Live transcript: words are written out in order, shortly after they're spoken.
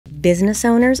Business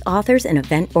owners, authors, and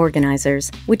event organizers,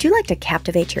 would you like to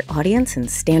captivate your audience and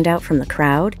stand out from the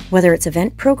crowd? Whether it's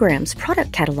event programs,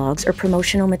 product catalogs, or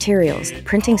promotional materials,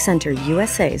 Printing Center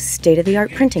USA's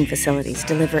state-of-the-art printing facilities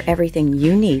deliver everything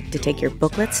you need to take your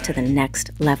booklets to the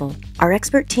next level. Our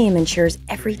expert team ensures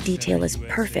every detail is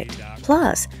perfect.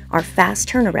 Plus, our fast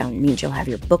turnaround means you'll have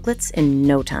your booklets in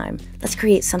no time. Let's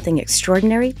create something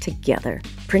extraordinary together.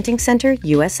 Printing Center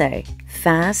USA.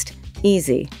 Fast,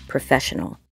 easy, professional.